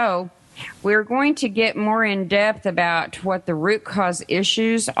the show, we're going to get more in depth about what the root cause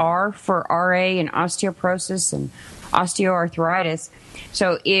issues are for RA and osteoporosis and osteoarthritis.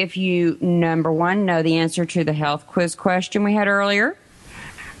 So if you, number one, know the answer to the health quiz question we had earlier,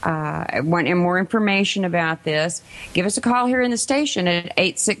 want more information about this, give us a call here in the station at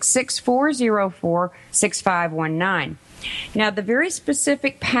 866-404-6519. Now, the very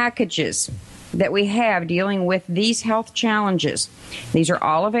specific packages that we have dealing with these health challenges, these are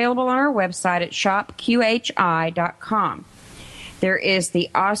all available on our website at shopqhi.com. There is the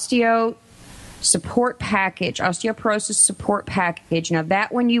osteo support package, osteoporosis support package. Now,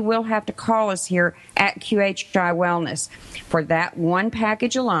 that one you will have to call us here at QHI Wellness for that one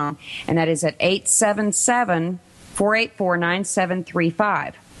package alone, and that is at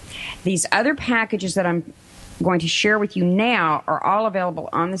 877-484-9735. These other packages that I'm going to share with you now are all available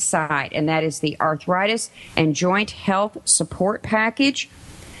on the site, and that is the Arthritis and Joint Health Support Package,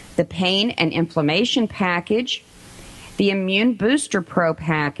 the Pain and Inflammation Package, the Immune Booster Pro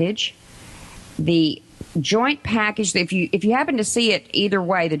Package, the Joint Package. If you happen to see it either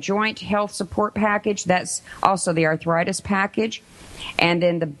way, the Joint Health Support Package, that's also the Arthritis Package, and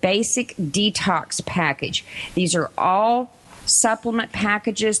then the Basic Detox Package. These are all supplement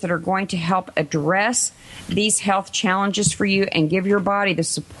packages that are going to help address these health challenges for you and give your body the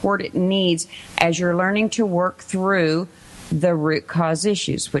support it needs as you're learning to work through the root cause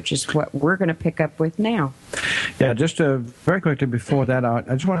issues, which is what we're going to pick up with now. Yeah, just very quickly before that, I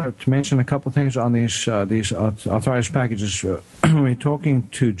just wanted to mention a couple of things on these arthritis packages. When we're talking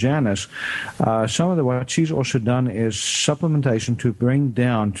to Janice, some of what she's also done is supplementation to bring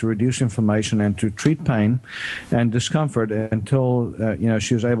down, to reduce inflammation and to treat pain and discomfort until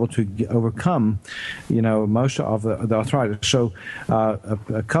she was able to overcome most of the arthritis. So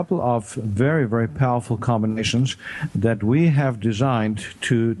a couple of very, very powerful combinations that we have designed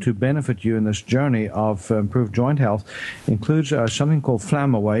to benefit you in this journey of improved joint health includes something called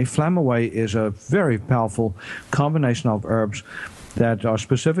Flamaway. Flamaway is a very powerful combination of herbs that are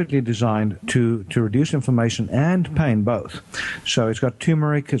specifically designed to reduce inflammation and pain both. So it's got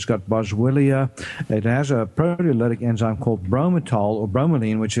turmeric, it's got boswellia, it has a proteolytic enzyme called bromitol or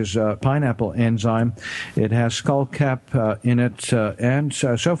bromelain, which is a pineapple enzyme. It has skullcap in it and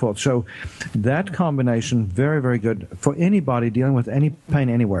so forth. So that combination, very, very good for anybody dealing with any pain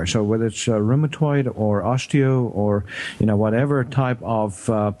anywhere. So whether it's rheumatoid or osteo or whatever type of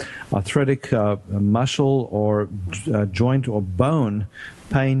arthritic muscle or joint or bone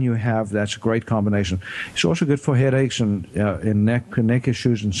pain you have, that's a great combination. It's also good for headaches and in neck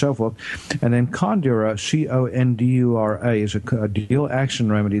issues and so forth. And then Condura, Condura, is a dual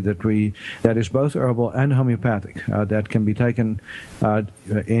action remedy that is both herbal and homeopathic. That can be taken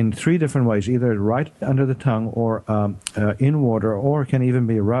in 3 different ways, either right under the tongue or in water, or can even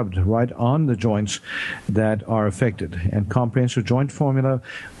be rubbed right on the joints that are affected. And comprehensive joint formula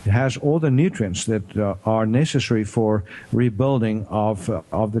has all the nutrients that are necessary for rebuilding of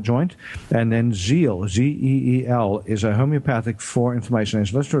the joint. And then Zeal, Z-E-E-L, is a homeopathic for inflammation.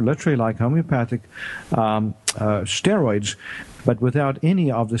 It's literally like homeopathic steroids, but without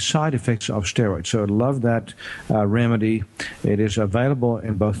any of the side effects of steroids. So I love that remedy. It is available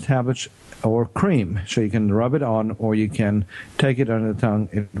in both tablets or cream, so you can rub it on, or you can take it under the tongue.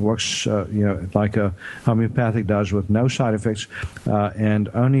 It works, like a homeopathic does, with no side effects, and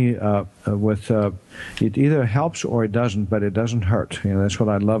only with. It either helps or it doesn't, but it doesn't hurt. That's what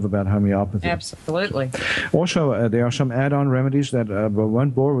I love about homeopathy. Absolutely. Also, there are some add-on remedies that I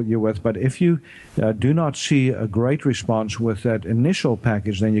won't bore you with, but if you do not see a great response with that initial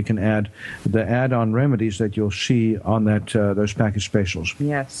package, then you can add the add-on remedies that you'll see on that those package specials.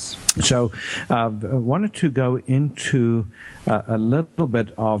 Yes. So I wanted to go into a little bit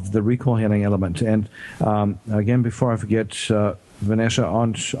of the recall healing element. And again, before I forget, Vanessa,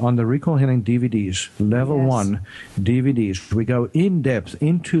 on the recall healing DVDs, level 1 DVDs, we go in depth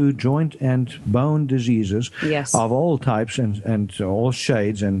into joint and bone diseases of all types and all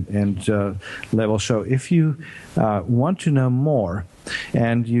shades and levels. So if you want to know more,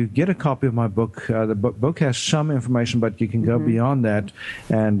 and you get a copy of my book. The book has some information, but you can go beyond that,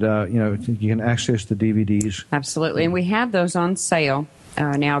 and you can access the DVDs. Absolutely, and we have those on sale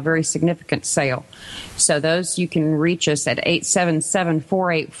now, a very significant sale. So those, you can reach us at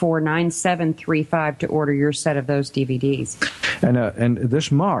 877-484-9735 to order your set of those DVDs. And this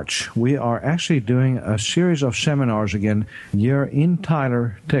March, we are actually doing a series of seminars again here in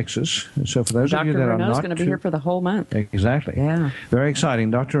Tyler, Texas. So for those of you that are not... Dr. Renault's going to be here for the whole month. Exactly. Yeah. Very exciting.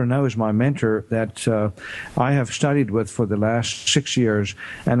 Dr. Renault is my mentor that I have studied with for the last 6 years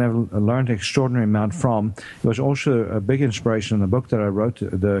and have learned an extraordinary amount from. It was also a big inspiration in the book that I wrote,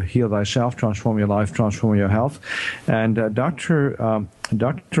 The Heal Thyself, Transform Your Life, Transform Your Health. And Dr.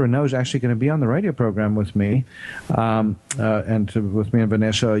 Renault is actually going to be on the radio program with me, and with me and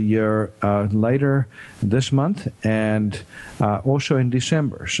Vanessa a year later this month, and also in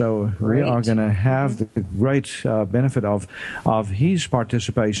December. So we are going to have the great benefit of his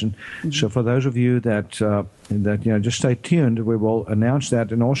participation. So for those of you that just stay tuned, we will announce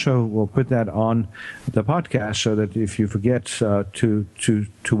that, and also we'll put that on the podcast so that if you forget to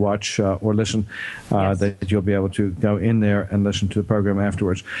watch or listen, that you'll be able to go in there and listen to the program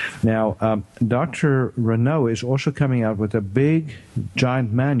afterwards. Now, Dr. Renault is also coming out with a big,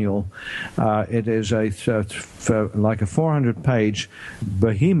 giant manual. It is like a 400-page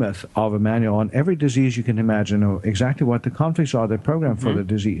behemoth of a manual on every disease you can imagine, or exactly what the conflicts are, the program for the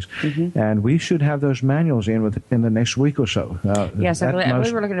disease. And we should have those manuals in within the next week or so. Yes, I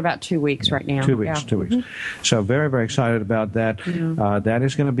believe we're looking at about 2 weeks right now. 2 weeks, 2 weeks. So very, very excited about that. That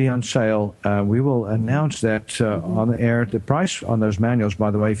is going to be on sale. We will announce that on the air. The price on those manuals,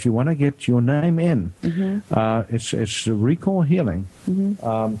 by the way, if you want to get your name in, it's Recall Healing.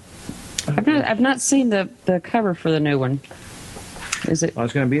 I've not seen the cover for the new one. Is it?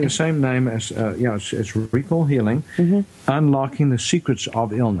 It's going to be the same name as it's Recall Healing, Unlocking the Secrets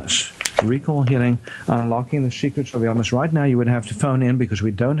of Illness. Recall Healing, Unlocking the Secrets of Illness. Right now you would have to phone in because we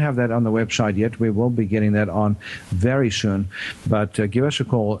don't have that on the website yet. We will be getting that on very soon. But give us a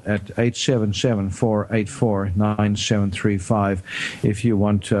call at 877-484-9735 if you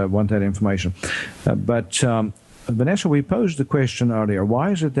want that information. Vanessa, we posed the question earlier, why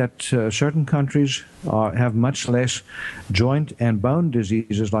is it that certain countries have much less joint and bone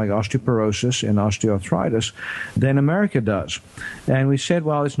diseases like osteoporosis and osteoarthritis than America does? And we said,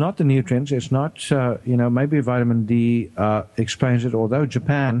 well, it's not the nutrients, it's not, maybe vitamin D explains it, although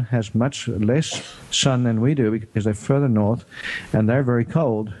Japan has much less sun than we do because they're further north and they're very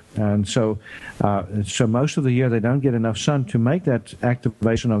cold. And so most of the year they don't get enough sun to make that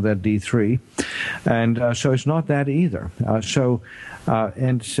activation of that D3. And so it's not that either. So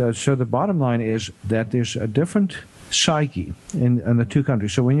the bottom line is that there's a different psyche in the two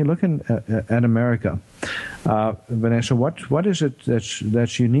countries. So when you're looking at America, Vanessa, what is it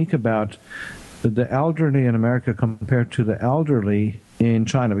that's unique about the elderly in America compared to the elderly in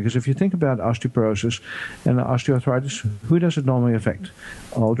China? Because if you think about osteoporosis and osteoarthritis, who does it normally affect?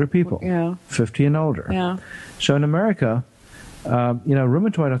 Older people, 50 and older. So in America,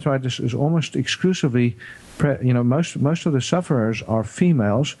 rheumatoid arthritis is almost exclusively, most of the sufferers are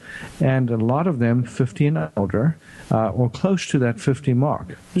females, and a lot of them 50 and older, or close to that 50 mark.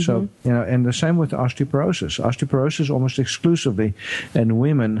 Mm-hmm. So, and the same with osteoporosis. Osteoporosis almost exclusively in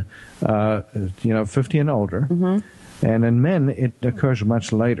women, 50 and older. Mm-hmm. And in men, it occurs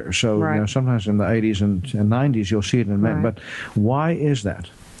much later. So, right. Sometimes in the 80s and 90s, you'll see it in men. Right. But why is that?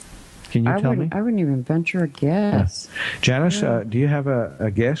 Can you tell me? I wouldn't even venture a guess. Janice, do you have a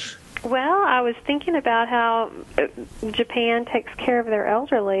guess? Well, I was thinking about how Japan takes care of their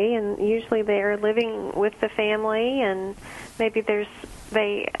elderly, and usually they are living with the family, and maybe they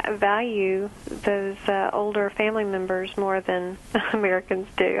value those older family members more than Americans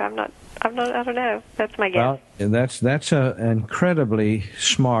do. I don't know. That's my guess. Well, that's an incredibly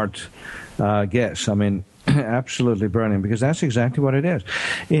smart guess. I mean, absolutely brilliant, because that's exactly what it is.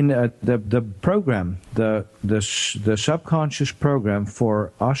 In the program, the subconscious program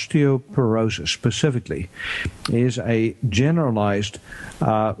for osteoporosis specifically is a generalized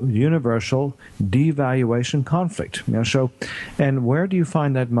universal devaluation conflict. So, and where do you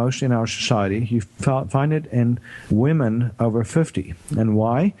find that most in our society? You find it in women over 50. And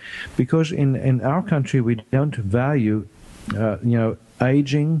why? Because in our country we don't value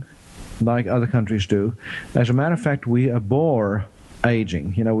aging like other countries do. As a matter of fact, we abhor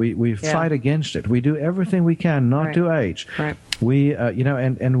aging. We fight against it. We do everything we can not to age. Right. We,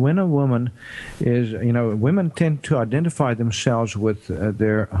 and when a woman is, women tend to identify themselves with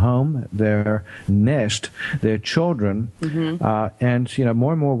their home, their nest, their children, mm-hmm. And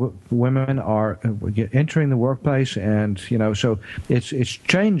more and more women are entering the workplace, and so it's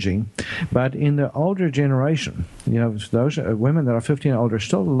changing. But in the older generation, those women that are 50 and older,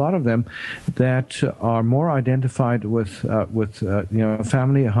 still a lot of them that are more identified with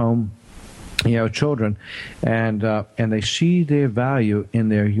family, home, children, and they see their value in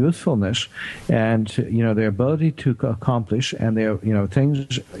their youthfulness, and their ability to accomplish, and their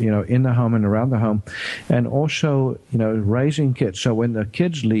things in the home and around the home, and also raising kids. So when the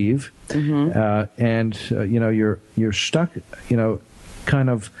kids leave, mm-hmm. And you're stuck, kind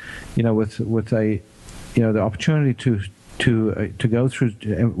of with a the opportunity to go through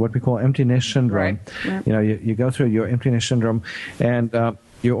what we call empty nest syndrome. Right. Yep. You go through your empty nest syndrome, and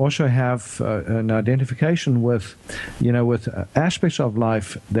you also have an identification with aspects of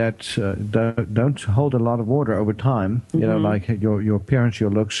life that don't hold a lot of order over time. Mm-hmm. Like your appearance,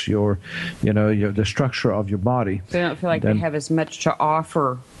 your looks, the structure of your body. They don't feel like they have as much to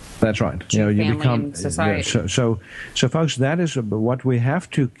offer. That's right. You become society. So, folks, that is what we have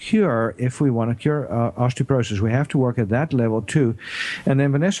to cure if we want to cure osteoporosis. We have to work at that level too. And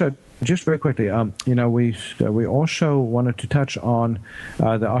then, Vanessa, just very quickly, we also wanted to touch on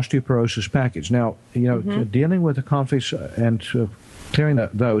the osteoporosis package. Now, mm-hmm. dealing with the conflicts and clearing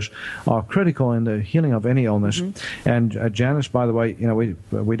those are critical in the healing of any illness. Mm-hmm. And Janice, by the way,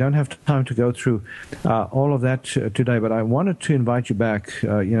 we don't have time to go through all of that today, but I wanted to invite you back,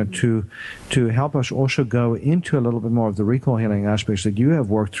 to help us also go into a little bit more of the recall healing aspects that you have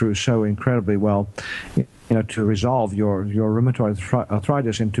worked through so incredibly well. To resolve your rheumatoid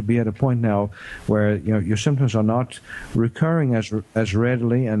arthritis, and to be at a point now where your symptoms are not recurring as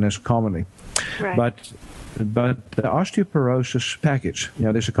readily and as commonly. Right. But the osteoporosis package,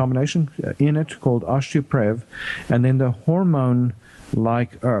 there's a combination in it called Osteoprev, and then the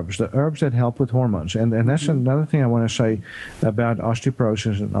hormone-like herbs, the herbs that help with hormones. And that's mm-hmm. another thing I want to say about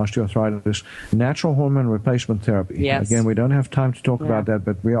osteoporosis and osteoarthritis, natural hormone replacement therapy. Yes. Again, we don't have time to talk about that,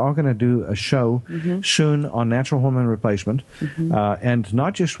 but we are going to do a show mm-hmm. soon on natural hormone replacement, mm-hmm. And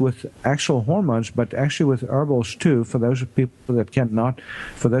not just with actual hormones, but actually with herbals too, for those people that cannot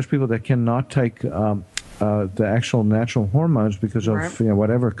take the actual natural hormones because of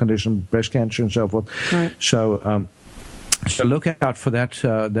whatever condition, breast cancer and so forth. Right. So look out for that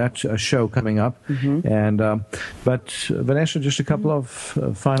show coming up. Mm-hmm. And but Vanessa, just a couple of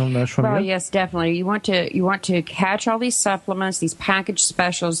final notes from you. Well, yes, definitely. You want to catch all these supplements, these package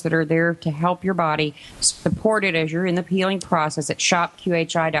specials that are there to help your body, support it as you're in the healing process at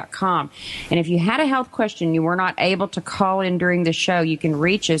shopqhi.com. And if you had a health question you were not able to call in during the show, you can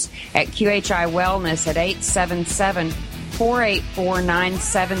reach us at QHI Wellness at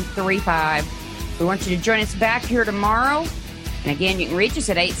 877-484-9735. We want you to join us back here tomorrow. And again, you can reach us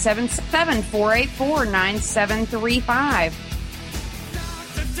at 877-484-9735.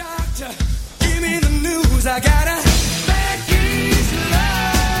 Doctor, give me the news. I got a bad case of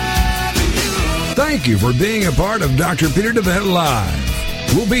loving you. Thank you for being a part of Dr. Peter DeVette Live.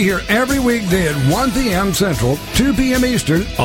 We'll be here every weekday at 1 p.m. Central, 2 p.m. Eastern